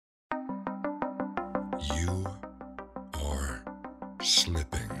You are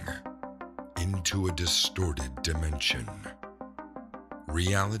slipping into a distorted dimension.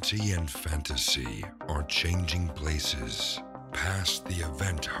 Reality and fantasy are changing places past the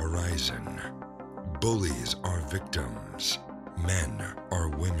event horizon. Bullies are victims, men are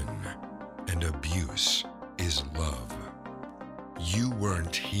women, and abuse is love. You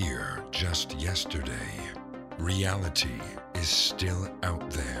weren't here just yesterday. Reality is still out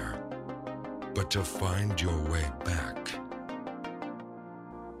there. But to find your way back,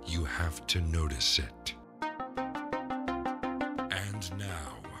 you have to notice it. And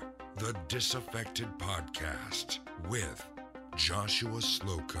now, the Disaffected Podcast with Joshua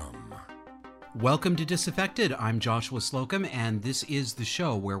Slocum. Welcome to Disaffected. I'm Joshua Slocum, and this is the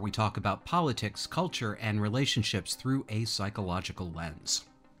show where we talk about politics, culture, and relationships through a psychological lens.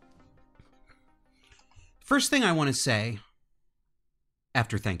 First thing I want to say,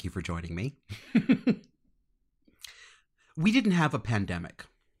 after thank you for joining me, we didn't have a pandemic.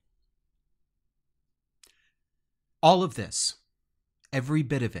 All of this, every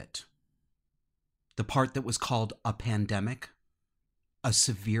bit of it, the part that was called a pandemic, a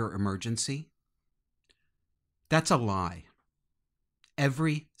severe emergency, that's a lie.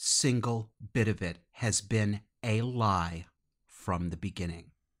 Every single bit of it has been a lie from the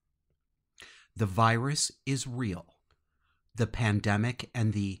beginning. The virus is real. The pandemic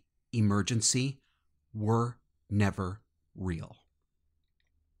and the emergency were never real.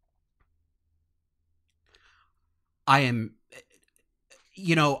 That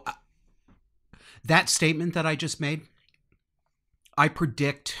statement that I just made, I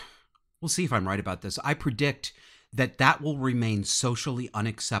predict, we'll see if I'm right about this, I predict that will remain socially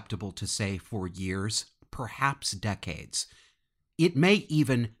unacceptable to say for years, perhaps decades. It may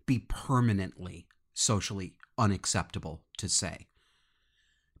even be permanently socially unacceptable to say.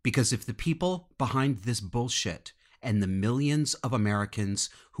 Because if the people behind this bullshit and the millions of Americans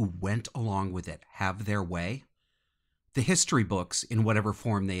who went along with it have their way, the history books, in whatever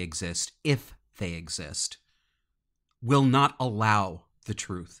form they exist, if they exist, will not allow the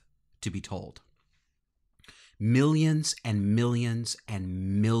truth to be told. Millions and millions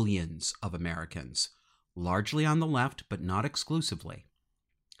and millions of Americans, largely on the left, but not exclusively,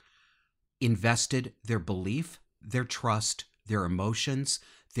 invested their belief, their trust, their emotions,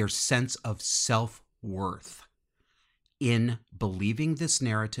 their sense of self-worth in believing this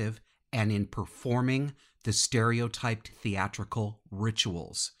narrative and in performing the stereotyped theatrical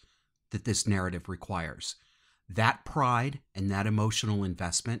rituals that this narrative requires. That pride and that emotional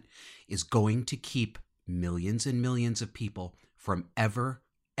investment is going to keep millions and millions of people from ever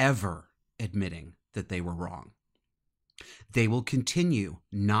admitting that they were wrong. They will continue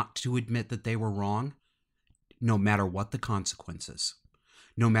not to admit that they were wrong, no matter what the consequences,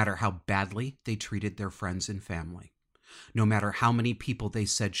 no matter how badly they treated their friends and family, no matter how many people they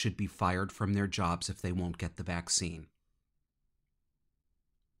said should be fired from their jobs if they won't get the vaccine.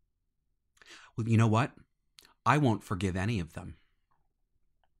 Well, you know what? I won't forgive any of them.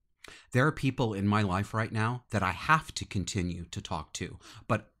 There are people in my life right now that I have to continue to talk to,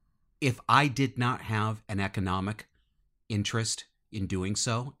 but if I did not have an economic interest in doing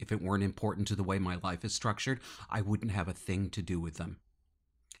so, if it weren't important to the way my life is structured, I wouldn't have a thing to do with them.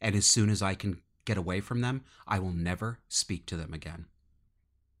 And as soon as I can get away from them, I will never speak to them again,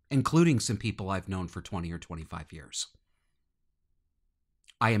 including some people I've known for 20 or 25 years.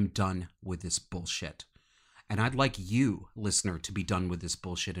 I am done with this bullshit. And I'd like you, listener, to be done with this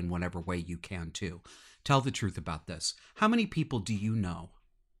bullshit in whatever way you can too. Tell the truth about this. How many people do you know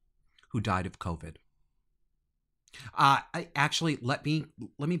who died of COVID? Let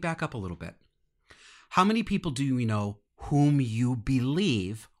me back up a little bit. How many people do you know whom you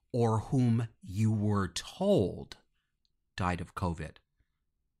believe or whom you were told died of COVID?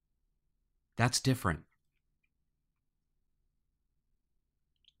 That's different.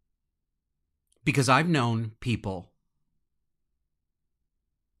 Because I've known people,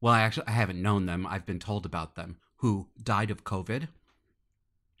 well, I haven't known them, I've been told about them, who died of COVID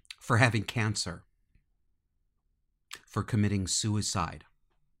for having cancer, for committing suicide,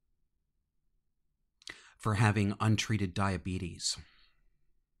 for having untreated diabetes.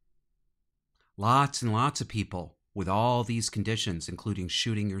 Lots and lots of people with all these conditions, including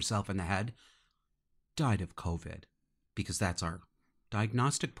shooting yourself in the head, died of COVID, because that's our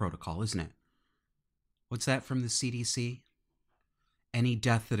diagnostic protocol, isn't it? What's that from the CDC? Any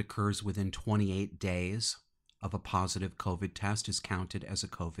death that occurs within 28 days of a positive COVID test is counted as a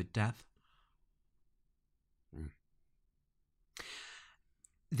COVID death.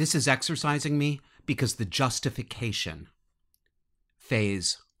 This is exercising me because the justification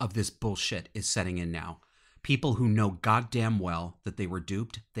phase of this bullshit is setting in now. People who know goddamn well that they were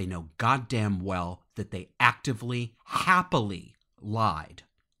duped, they know goddamn well that they actively, happily lied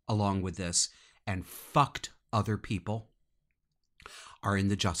along with this and fucked other people, are in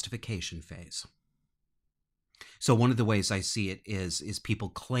the justification phase. So one of the ways I see it is people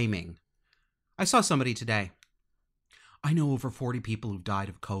claiming. I saw somebody today. I know over 40 people who died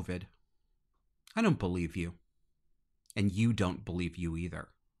of COVID. I don't believe you. And you don't believe you either.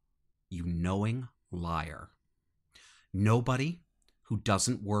 You knowing liar. Nobody who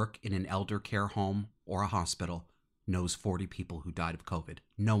doesn't work in an elder care home or a hospital knows 40 people who died of COVID.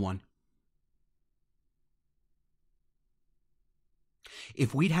 No one.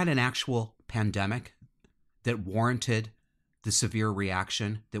 If we'd had an actual pandemic that warranted the severe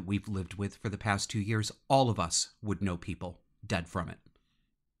reaction that we've lived with for the past 2 years, all of us would know people dead from it.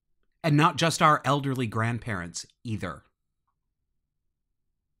 And not just our elderly grandparents either.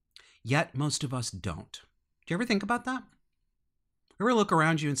 Yet most of us don't. Do you ever think about that? Ever look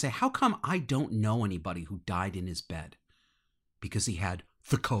around you and say, how come I don't know anybody who died in his bed because he had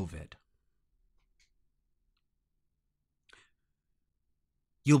the COVID?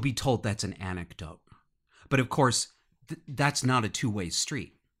 You'll be told that's an anecdote. But of course, that's not a two-way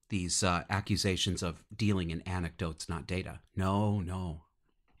street. These accusations of dealing in anecdotes, not data. No.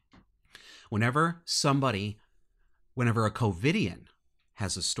 Whenever a COVIDian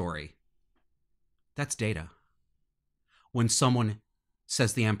has a story, that's data. When someone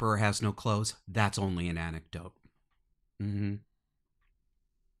says the emperor has no clothes, that's only an anecdote. All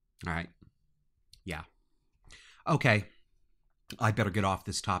right. Yeah. Okay. I better get off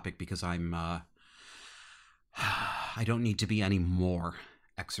this topic because I don't need to be any more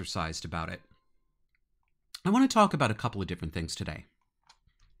exercised about it. I want to talk about a couple of different things today.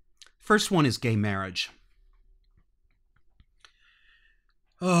 First one is gay marriage.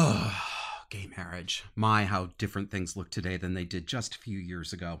 Oh, gay marriage. My, how different things look today than they did just a few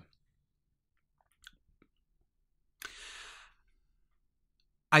years ago.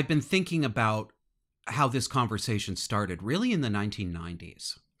 I've been thinking about how this conversation started really in the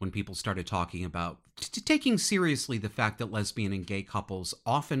 1990s, when people started talking about taking seriously the fact that lesbian and gay couples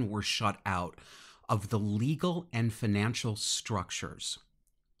often were shut out of the legal and financial structures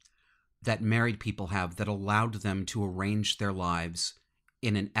that married people have that allowed them to arrange their lives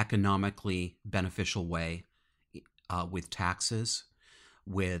in an economically beneficial way, with taxes,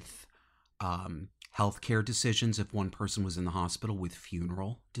 with healthcare decisions if one person was in the hospital, with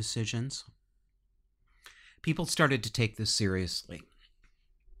funeral decisions. People started to take this seriously.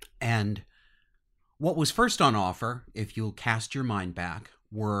 And what was first on offer, if you'll cast your mind back,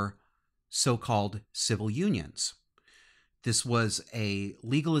 were so-called civil unions. This was a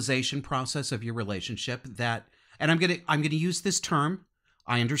legalization process of your relationship that, and I'm gonna use this term.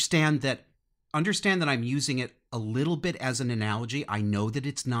 I understand that I'm using it a little bit as an analogy. I know that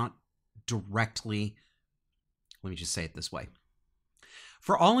it's not directly, let me just say it this way.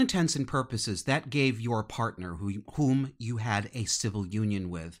 For all intents and purposes, that gave your partner, whom you had a civil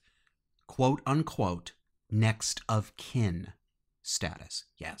union with, quote unquote, next of kin status.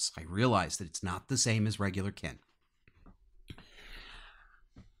 Yes, I realize that it's not the same as regular kin.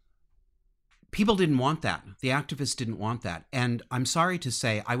 People didn't want that. The activists didn't want that. And I'm sorry to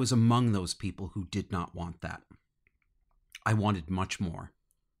say, I was among those people who did not want that. I wanted much more.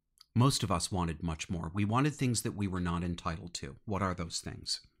 Most of us wanted much more. We wanted things that we were not entitled to. What are those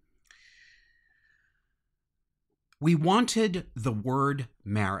things? We wanted the word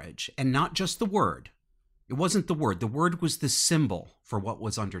marriage, and not just the word. It wasn't the word. The word was the symbol for what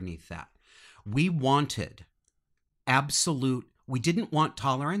was underneath that. We wanted absolute, we didn't want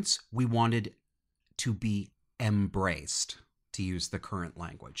tolerance. We wanted to be embraced, to use the current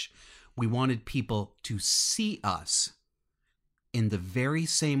language. We wanted people to see us in the very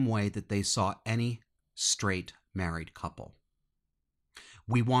same way that they saw any straight married couple.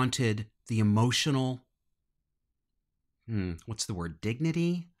 We wanted the emotional,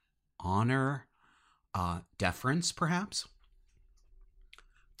 dignity, honor, deference, perhaps,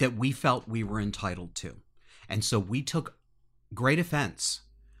 that we felt we were entitled to. And so we took great offense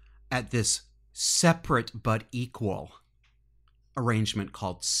at this separate but equal arrangement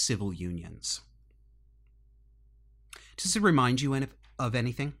called civil unions. Does it remind you of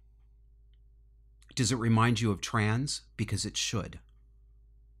anything? Does it remind you of trans? Because it should.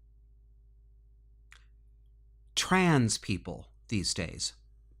 Trans people these days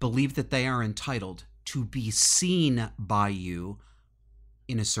believe that they are entitled to be seen by you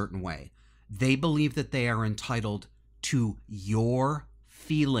in a certain way. They believe that they are entitled to your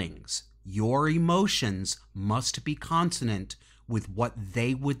feelings. Your emotions must be consonant with what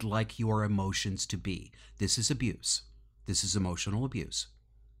they would like your emotions to be. This is abuse. This is emotional abuse.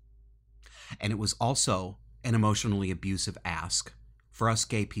 And it was also an emotionally abusive ask for us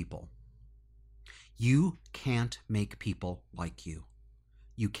gay people. You can't make people like you.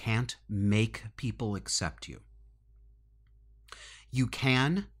 You can't make people accept you. You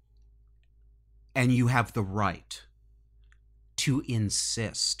can, and you have the right to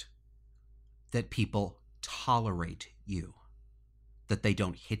insist that people tolerate you, that they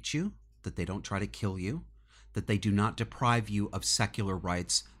don't hit you, that they don't try to kill you, that they do not deprive you of secular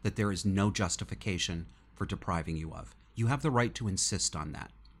rights that there is no justification for depriving you of. You have the right to insist on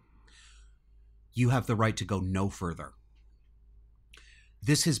that. You have the right to go no further.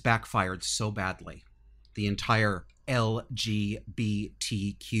 This has backfired so badly. The entire LGBTQ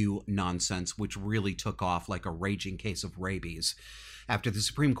nonsense, which really took off like a raging case of rabies after the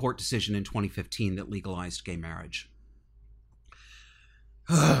Supreme Court decision in 2015 that legalized gay marriage.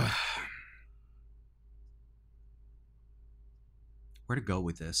 Where to go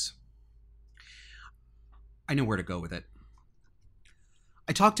with this? I know where to go with it.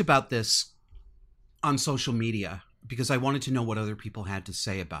 I talked about this on social media because I wanted to know what other people had to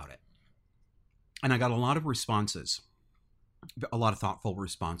say about it. And I got a lot of responses, a lot of thoughtful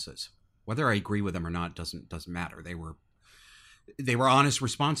responses. Whether I agree with them or not doesn't matter. They were honest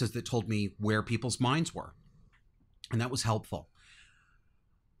responses that told me where people's minds were. And that was helpful.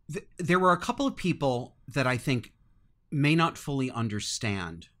 There were a couple of people that I think may not fully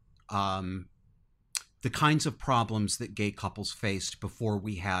understand the kinds of problems that gay couples faced before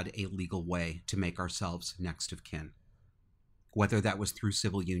we had a legal way to make ourselves next of kin, whether that was through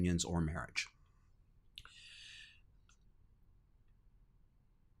civil unions or marriage.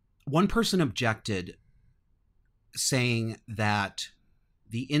 One person objected, saying that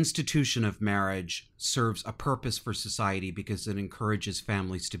the institution of marriage serves a purpose for society because it encourages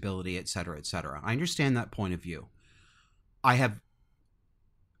family stability, et cetera, et cetera. I understand that point of view. I have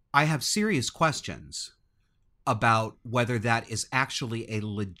serious questions about whether that is actually a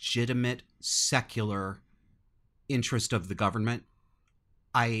legitimate secular interest of the government.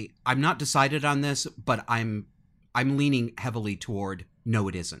 I'm not decided on this, but I'm leaning heavily toward no,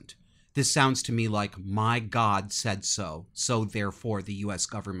 it isn't. This sounds to me like my God said so, so therefore the U.S.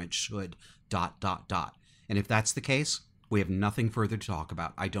 government should ... And if that's the case, we have nothing further to talk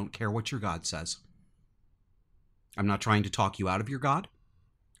about. I don't care what your God says. I'm not trying to talk you out of your God.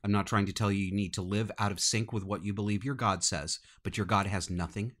 I'm not trying to tell you you need to live out of sync with what you believe your God says, but your God has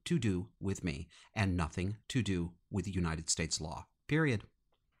nothing to do with me and nothing to do with the United States law, period.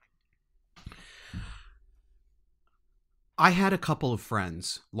 I had a couple of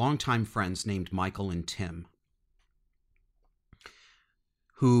friends, longtime friends named Michael and Tim,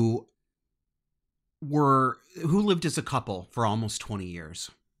 who lived as a couple for almost 20 years.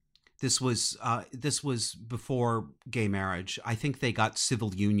 This was before gay marriage. I think they got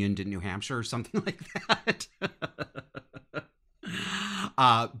civil unioned in New Hampshire or something like that.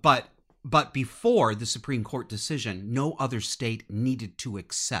 But before the Supreme Court decision, no other state needed to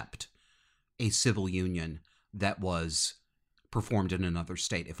accept a civil union that was performed in another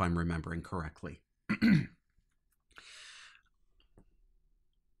state, if I'm remembering correctly.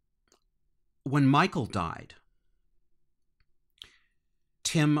 When Michael died,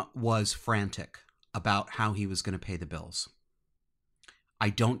 Tim was frantic about how he was going to pay the bills. I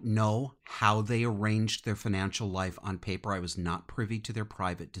don't know how they arranged their financial life on paper. I was not privy to their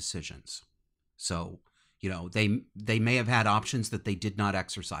private decisions. So, they may have had options that they did not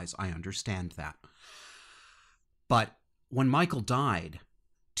exercise. I understand that. But when Michael died,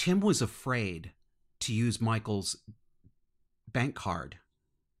 Tim was afraid to use Michael's bank card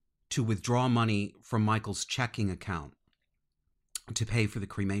to withdraw money from Michael's checking account to pay for the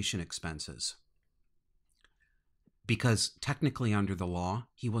cremation expenses. Because technically under the law,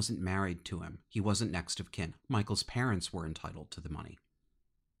 he wasn't married to him. He wasn't next of kin. Michael's parents were entitled to the money.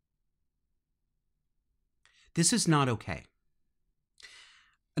 This is not okay.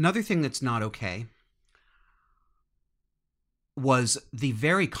 Another thing that's not okay was the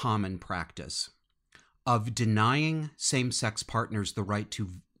very common practice of denying same-sex partners the right to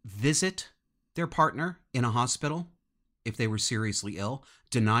visit their partner in a hospital if they were seriously ill,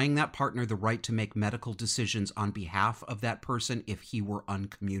 denying that partner the right to make medical decisions on behalf of that person if he were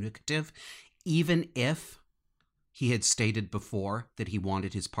uncommunicative, even if he had stated before that he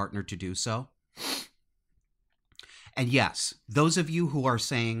wanted his partner to do so. And yes, those of you who are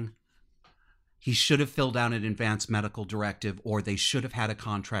saying he should have filled out an advance medical directive or they should have had a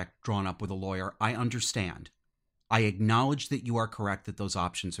contract drawn up with a lawyer, I understand. I acknowledge that you are correct that those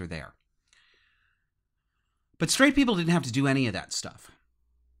options are there. But straight people didn't have to do any of that stuff.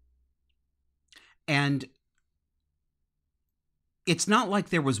 And it's not like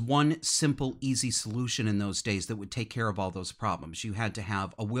there was one simple, easy solution in those days that would take care of all those problems. You had to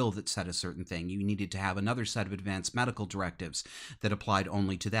have a will that said a certain thing. You needed to have another set of advanced medical directives that applied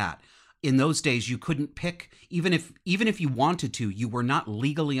only to that. In those days, you couldn't pick, even if you wanted to, you were not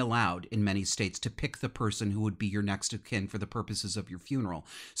legally allowed in many states to pick the person who would be your next of kin for the purposes of your funeral.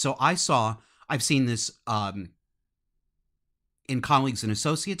 So I've seen this in colleagues and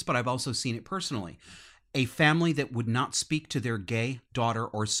associates, but I've also seen it personally. A family that would not speak to their gay daughter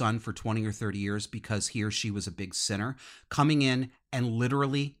or son for 20 or 30 years because he or she was a big sinner, coming in and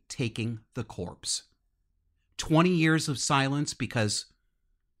literally taking the corpse. 20 years of silence because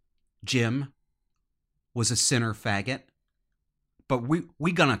Jim was a sinner faggot, but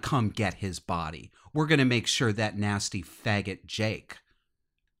we gonna come get his body. We're gonna make sure that nasty faggot Jake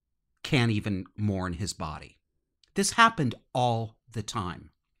can't even mourn his body. This happened all the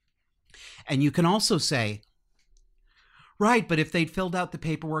time. And you can also say, right, but if they'd filled out the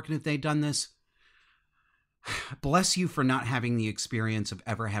paperwork and if they'd done this, bless you for not having the experience of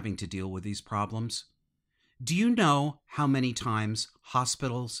ever having to deal with these problems. Do you know how many times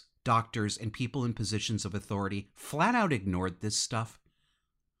hospitals, doctors, and people in positions of authority flat out ignored this stuff?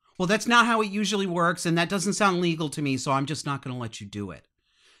 Well, that's not how it usually works, and that doesn't sound legal to me, so I'm just not going to let you do it.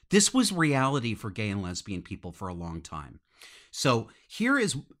 This was reality for gay and lesbian people for a long time. So here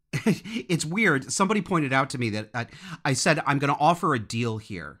is, it's weird. Somebody pointed out to me that I said, I'm going to offer a deal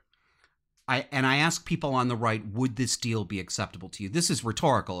here. I asked people on the right, would this deal be acceptable to you? This is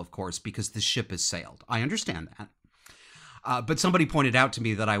rhetorical, of course, because the ship has sailed. I understand that. But somebody pointed out to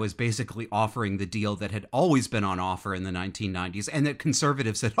me that I was basically offering the deal that had always been on offer in the 1990s and that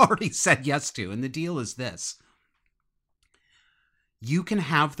conservatives had already said yes to. And the deal is this. You can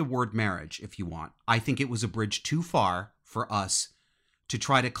have the word marriage if you want. I think it was a bridge too far for us to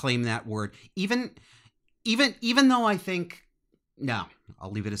try to claim that word. Even though I think, no, I'll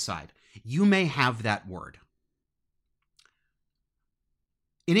leave it aside. You may have that word.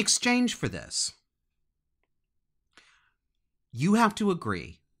 In exchange for this, you have to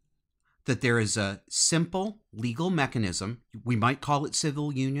agree that there is a simple legal mechanism. We might call it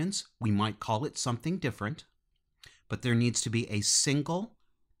civil unions. We might call it something different. But there needs to be a single,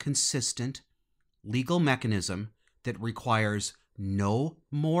 consistent legal mechanism that requires no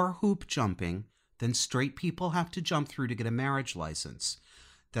more hoop jumping than straight people have to jump through to get a marriage license,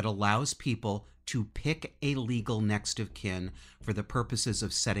 that allows people to pick a legal next of kin for the purposes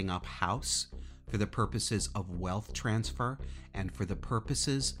of setting up house, for the purposes of wealth transfer, and for the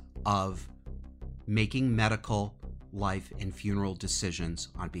purposes of making medical, life, and funeral decisions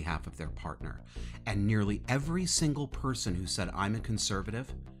on behalf of their partner. And nearly every single person who said, I'm a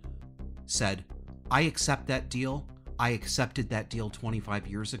conservative, said, I accept that deal. I accepted that deal 25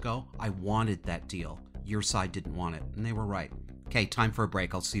 years ago. I wanted that deal. Your side didn't want it. And they were right. Okay, time for a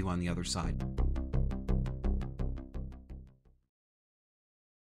break. I'll see you on the other side.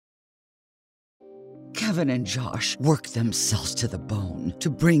 Kevin and Josh work themselves to the bone to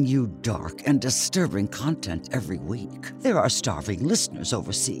bring you dark and disturbing content every week. There are starving listeners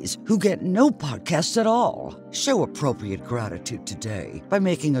overseas who get no podcasts at all. Show appropriate gratitude today by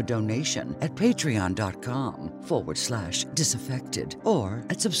making a donation at patreon.com/disaffected or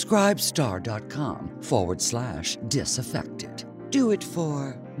at subscribestar.com/disaffected. Do it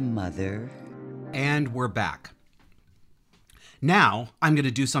for Mother. And we're back. Now, I'm going to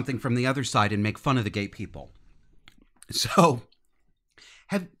do something from the other side and make fun of the gay people. So,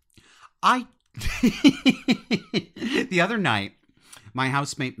 the other night, my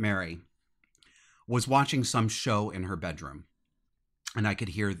housemate Mary was watching some show in her bedroom, and I could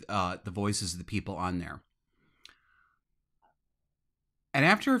hear the voices of the people on there. And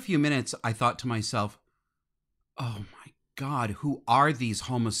after a few minutes, I thought to myself, oh my God, who are these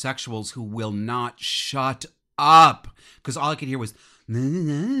homosexuals who will not shut up? Because all I could hear was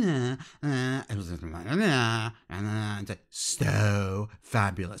so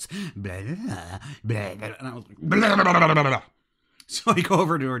fabulous, and I was like, so I go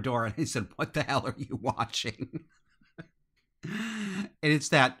over to her door and I said, what the hell are you watching? And it's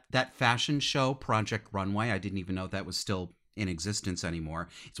that fashion show, Project Runway. I didn't even know that was still in existence anymore.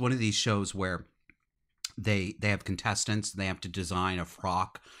 It's one of these shows where they have contestants, they have to design a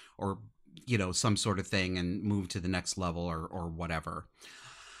frock or some sort of thing and move to the next level or whatever.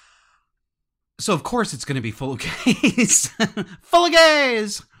 So of course it's going to be full of gays. Full of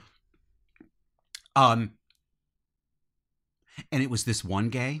gays! And it was this one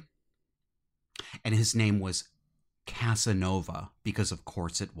gay, and his name was Casanova, because of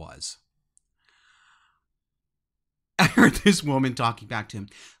course it was. I heard this woman talking back to him.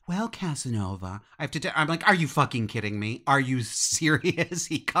 Well, Casanova, I'm like, are you fucking kidding me? Are you serious?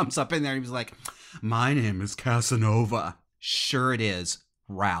 He comes up in there and he's like, my name is Casanova. Sure it is,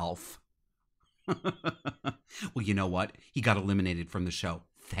 Ralph. Well, you know what? He got eliminated from the show.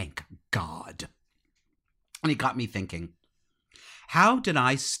 Thank God. And it got me thinking, how did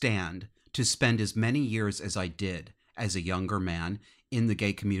I stand to spend as many years as I did as a younger man in the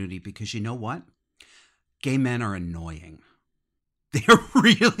gay community? Because you know what? Gay men are annoying. They're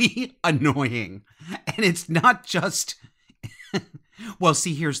really annoying. And it's not just... Well,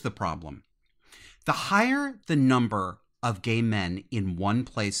 see, here's the problem. The higher the number of gay men in one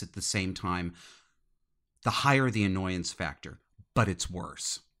place at the same time, the higher the annoyance factor. But it's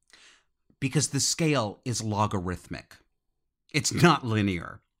worse. Because the scale is logarithmic. It's not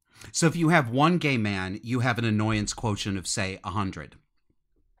linear. So if you have one gay man, you have an annoyance quotient of, say, 100.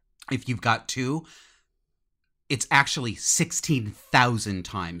 If you've got two, it's actually 16,000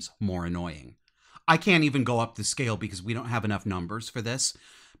 times more annoying. I can't even go up the scale because we don't have enough numbers for this,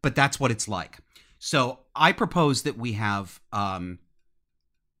 but that's what it's like. So I propose that we have, a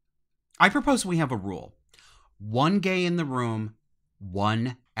rule. One gay in the room,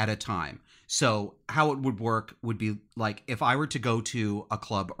 one at a time. So how it would work would be like if I were to go to a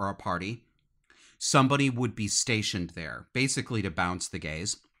club or a party, somebody would be stationed there, basically to bounce the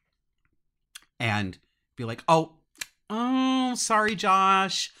gays. And be like, oh, sorry,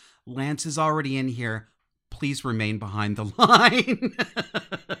 Josh. Lance is already in here. Please remain behind the line.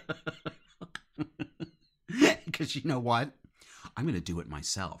 Because you know what? I'm going to do it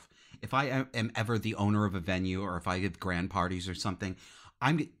myself. If I am ever the owner of a venue or if I give grand parties or something,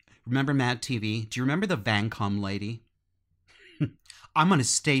 remember Mad TV? Do you remember the Vancom lady? I'm going to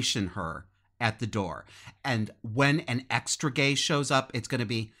station her at the door. And when an extra gay shows up, it's going to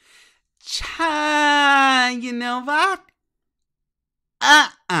be, Cha, you know what?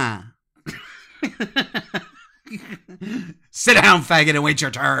 Sit down, faggot, and wait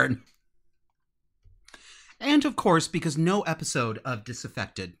your turn. And of course, because no episode of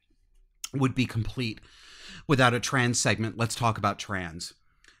Disaffected would be complete without a trans segment, let's talk about trans.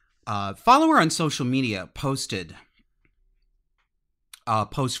 Follower on social media posted a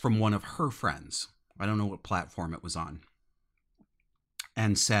post from one of her friends. I don't know what platform it was on.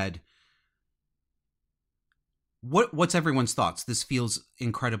 And said, What's everyone's thoughts? This feels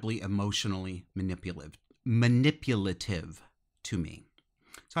incredibly emotionally manipulative to me.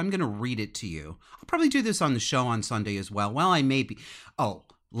 So I'm going to read it to you. I'll probably do this on the show on Sunday as well. Well, I may be. Oh,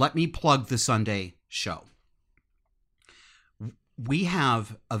 let me plug the Sunday show. We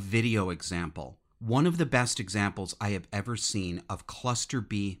have a video example, one of the best examples I have ever seen of cluster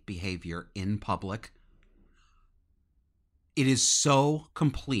B behavior in public. It is so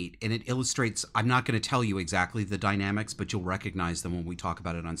complete, and it illustrates, I'm not going to tell you exactly the dynamics, but you'll recognize them when we talk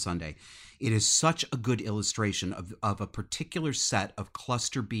about it on Sunday. It is such a good illustration of a particular set of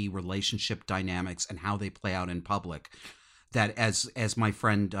cluster B relationship dynamics and how they play out in public that, as my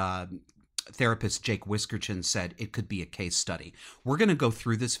friend therapist Jake Whiskerchin said, it could be a case study. We're going to go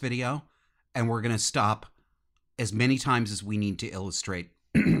through this video, and we're going to stop as many times as we need to illustrate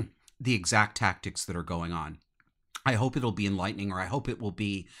the exact tactics that are going on. I hope it'll be enlightening, or I hope it will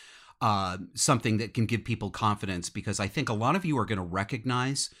be something that can give people confidence, because I think a lot of you are going to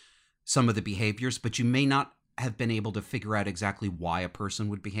recognize some of the behaviors, but you may not have been able to figure out exactly why a person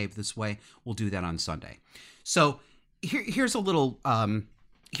would behave this way. We'll do that on Sunday. So here's a little,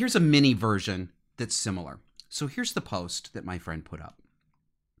 here's a mini version that's similar. So here's the post that my friend put up.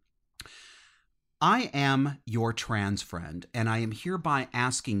 I am your trans friend, and I am hereby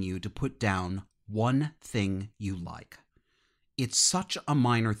asking you to put down one thing you like. It's such a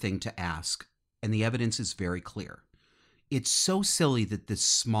minor thing to ask, and the evidence is very clear. It's so silly that this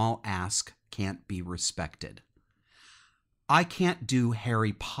small ask can't be respected. I can't do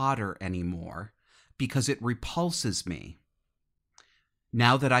Harry Potter anymore because it repulses me.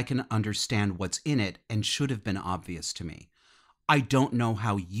 Now that I can understand what's in it and should have been obvious to me. I don't know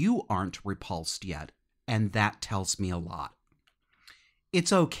how you aren't repulsed yet, and that tells me a lot.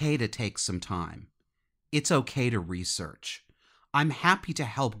 It's okay to take some time. It's okay to research. I'm happy to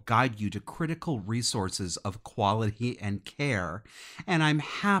help guide you to critical resources of quality and care, and I'm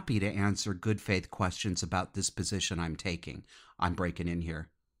happy to answer good faith questions about this position I'm taking. I'm breaking in here.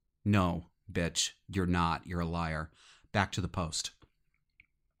 No, bitch, you're not. You're a liar. Back to the post.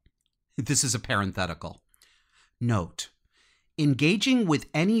 This is a parenthetical. Note, engaging with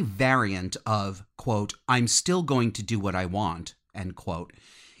any variant of, quote, I'm still going to do what I want, end quote,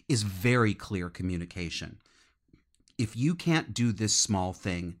 is very clear communication. If you can't do this small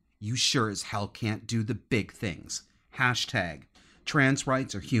thing, you sure as hell can't do the big things. Hashtag trans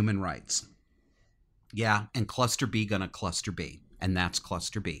rights or human rights. Yeah, and cluster B gonna cluster B. And that's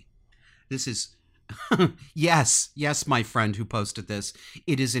cluster B. This is, yes, my friend who posted this.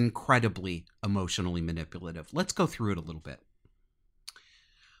 It is incredibly emotionally manipulative. Let's go through it a little bit.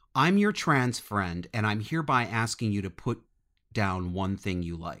 I'm your trans friend, and I'm hereby asking you to put down one thing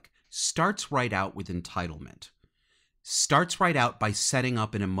you like. Starts right out with entitlement. Starts right out by setting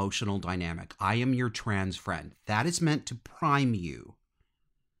up an emotional dynamic. I am your trans friend. That is meant to prime you.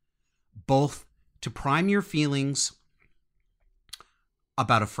 Both to prime your feelings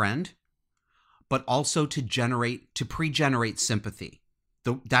about a friend, but also to pre-generate sympathy.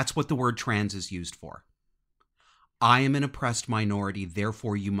 That's what the word trans is used for. I am an oppressed minority,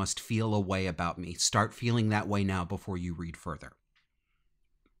 therefore you must feel a way about me. Start feeling that way now before you read further.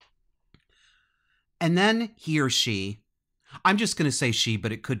 And then he or she, I'm just going to say she,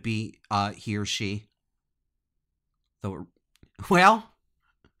 but it could be he or she. Well,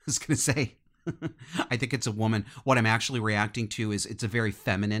 I was going to say, I think it's a woman. What I'm actually reacting to is it's a very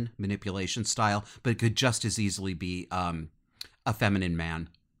feminine manipulation style, but it could just as easily be a feminine man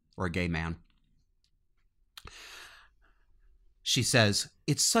or a gay man. She says,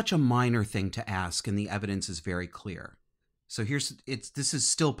 it's such a minor thing to ask, and the evidence is very clear. So this is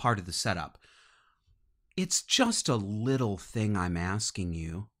still part of the setup. It's just a little thing I'm asking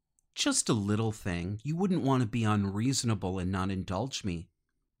you. Just a little thing. You wouldn't want to be unreasonable and not indulge me,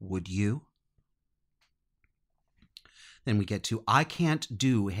 would you? Then we get to, I can't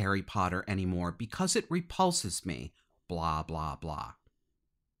do Harry Potter anymore because it repulses me, blah, blah, blah.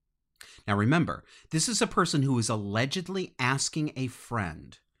 Now remember, this is a person who is allegedly asking a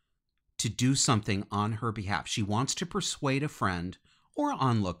friend to do something on her behalf. She wants to persuade a friend or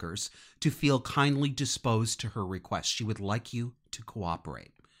onlookers to feel kindly disposed to her request. She would like you to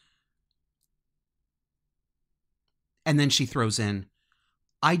cooperate. And then she throws in,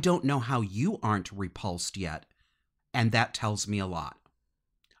 I don't know how you aren't repulsed yet, and that tells me a lot.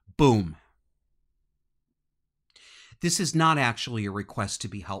 Boom. This is not actually a request to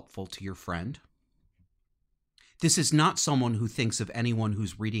be helpful to your friend. This is not someone who thinks of anyone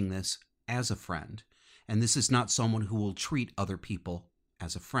who's reading this as a friend. And this is not someone who will treat other people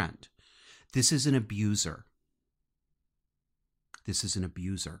as a friend. This is an abuser. This is an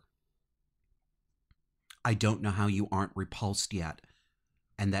abuser. I don't know how you aren't repulsed yet,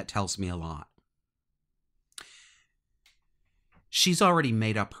 and that tells me a lot. She's already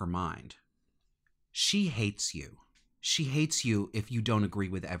made up her mind. She hates you. She hates you if you don't agree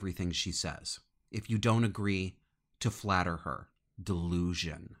with everything she says. If you don't agree to flatter her.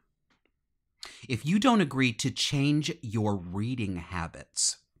 Delusion. If you don't agree to change your reading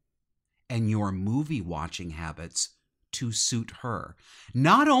habits and your movie watching habits to suit her,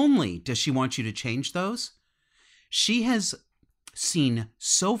 not only does she want you to change those, she has seen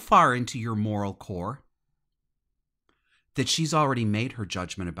so far into your moral core that she's already made her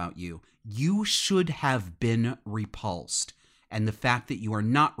judgment about you. You should have been repulsed, and the fact that you are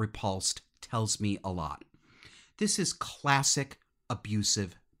not repulsed tells me a lot. This is classic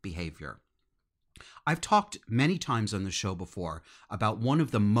abusive behavior. I've talked many times on the show before about one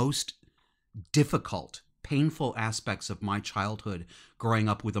of the most difficult, painful aspects of my childhood growing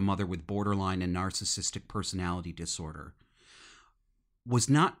up with a mother with borderline and narcissistic personality disorder.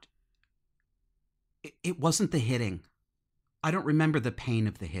 It wasn't the hitting. I don't remember the pain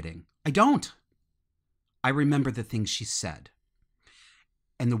of the hitting. I don't. I remember the things she said.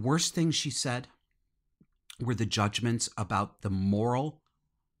 And the worst things she said were the judgments about the moral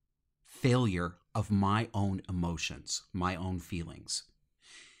failure of my own emotions, my own feelings.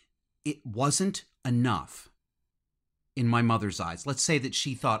 It wasn't enough in my mother's eyes. Let's say that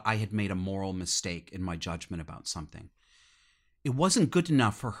she thought I had made a moral mistake in my judgment about something. It wasn't good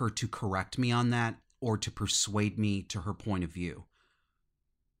enough for her to correct me on that or to persuade me to her point of view.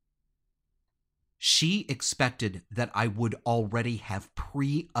 She expected that I would already have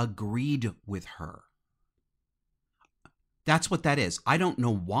pre-agreed with her. That's what that is. I don't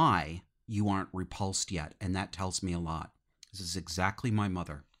know why you aren't repulsed yet, and that tells me a lot. This is exactly my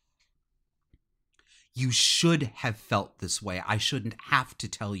mother. You should have felt this way. I shouldn't have to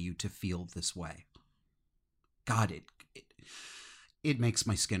tell you to feel this way. God, it makes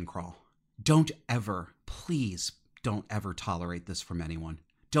my skin crawl. Don't ever, please don't ever tolerate this from anyone.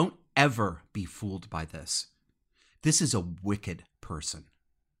 Don't ever be fooled by this. This is a wicked person.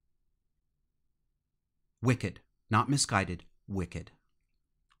 Wicked, not misguided, wicked.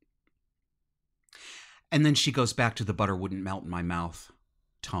 And then she goes back to the butter wouldn't melt in my mouth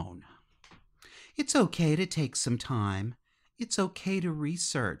tone. It's okay to take some time. It's okay to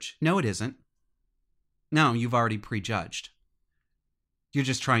research. No, it isn't. No, you've already prejudged. You're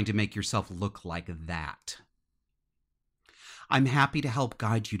just trying to make yourself look like that. I'm happy to help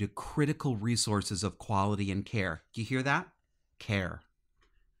guide you to critical resources of quality and care. You hear that? Care.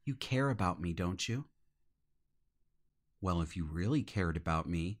 You care about me, don't you? Well, if you really cared about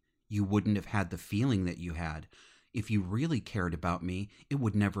me, you wouldn't have had the feeling that you had. If you really cared about me, it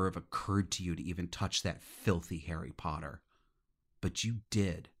would never have occurred to you to even touch that filthy Harry Potter. But you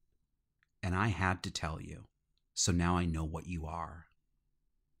did. And I had to tell you. So now I know what you are.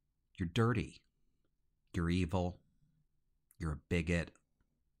 You're dirty. You're evil. You're a bigot.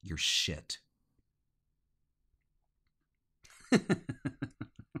 You're shit.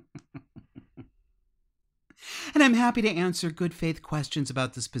 And I'm happy to answer good faith questions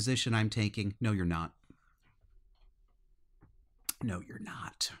about this position I'm taking. No, you're not. No, you're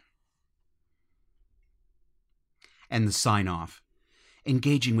not. And the sign off.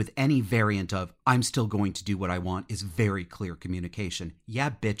 Engaging with any variant of, I'm still going to do what I want, is very clear communication. Yeah,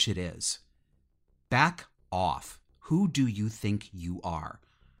 bitch, it is. Back off. Who do you think you are?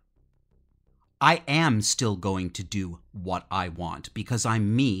 I am still going to do what I want because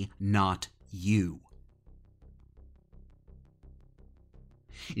I'm me, not you.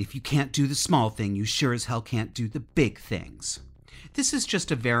 If you can't do the small thing, you sure as hell can't do the big things. This is just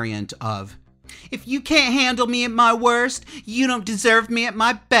a variant of, if you can't handle me at my worst, you don't deserve me at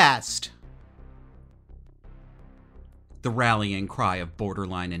my best. The rallying cry of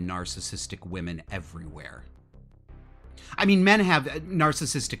borderline and narcissistic women everywhere. I mean,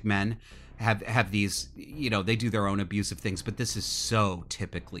 narcissistic men have these, they do their own abusive things, but this is so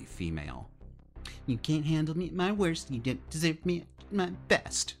typically female. You can't handle me at my worst, you don't deserve me at my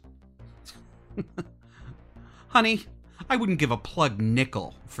best. Honey, I wouldn't give a plug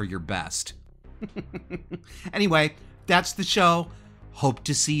nickel for your best. Anyway, that's the show. Hope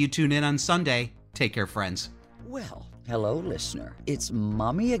to see you tune in on Sunday. Take care, friends. Well, hello, listener. It's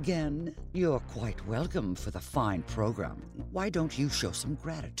Mommy again. You're quite welcome for the fine programming. Why don't you show some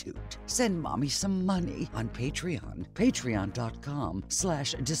gratitude? Send Mommy some money on Patreon,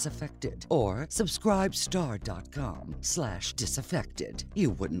 patreon.com/disaffected, or subscribestar.com/disaffected.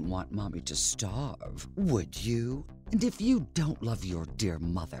 You wouldn't want Mommy to starve, would you? And if you don't love your dear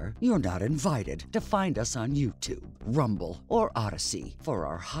mother, you're not invited to find us on YouTube, Rumble, or Odyssey for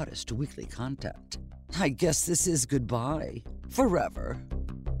our hottest weekly content. I guess this is goodbye. Forever.